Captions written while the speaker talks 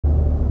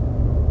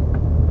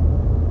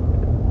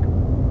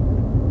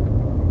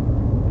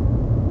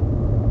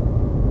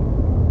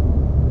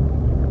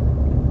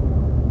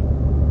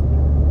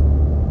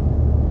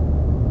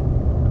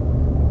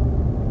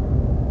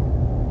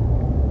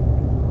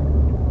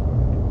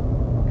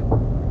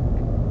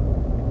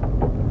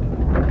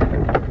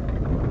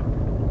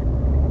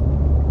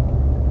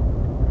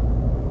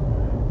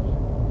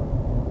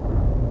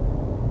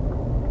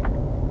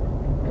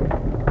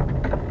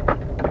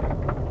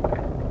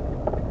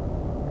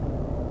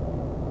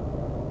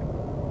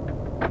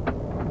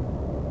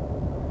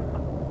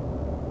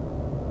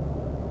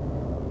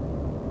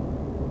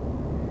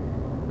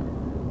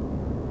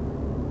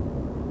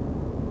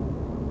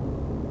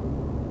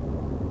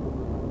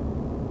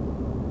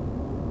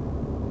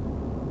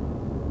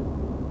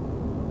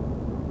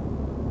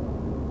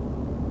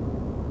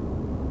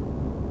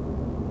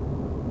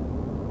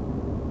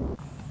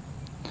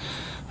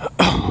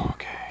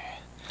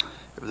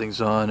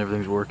Everything's on,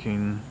 everything's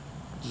working,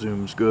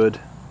 Zoom's good.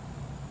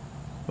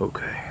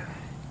 Okay.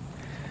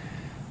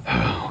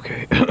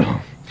 Okay.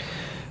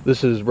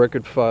 This is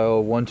record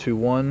file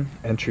 121,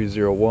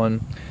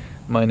 Entry01.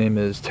 My name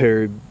is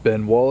Terry B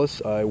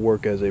Wallace. I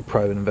work as a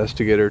private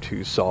investigator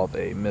to solve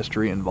a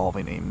mystery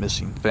involving a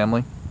missing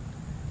family.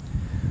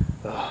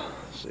 Let's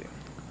see.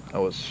 I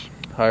was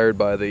hired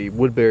by the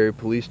Woodbury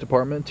Police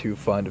Department to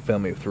find a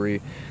family of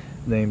three.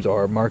 Names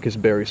are Marcus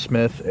Barry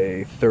Smith,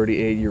 a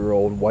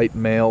 38-year-old white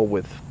male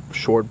with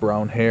short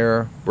brown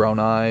hair, brown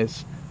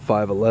eyes,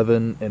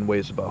 5'11", and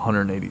weighs about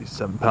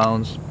 187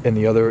 pounds. And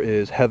the other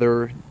is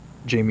Heather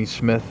Jamie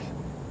Smith.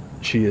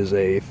 She is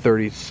a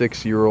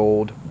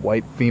 36-year-old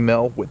white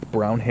female with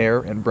brown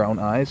hair and brown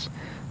eyes,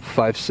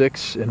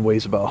 5'6", and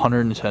weighs about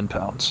 110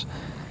 pounds.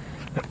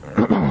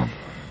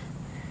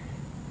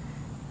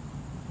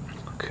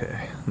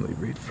 Okay, let me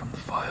read from the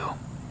file.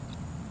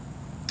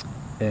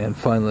 And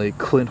finally,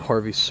 Clint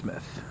Harvey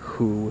Smith,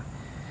 who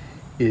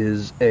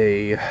is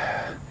a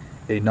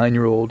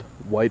 9-year-old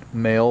white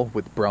male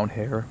with brown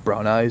hair,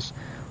 brown eyes,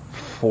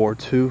 4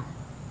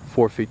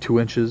 feet 2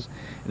 inches,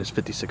 and is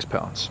 56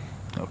 pounds.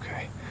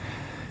 Okay.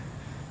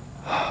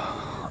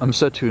 I'm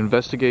set to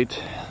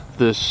investigate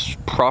this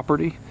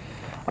property.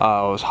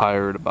 I was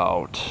hired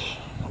about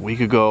a week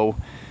ago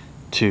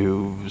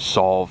to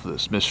solve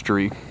this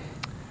mystery.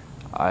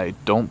 I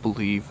don't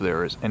believe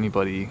there is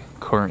anybody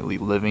currently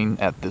living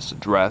at this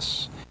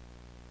address.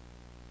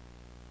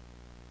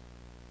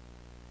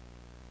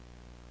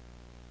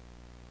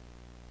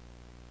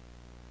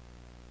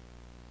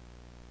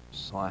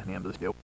 Signing up this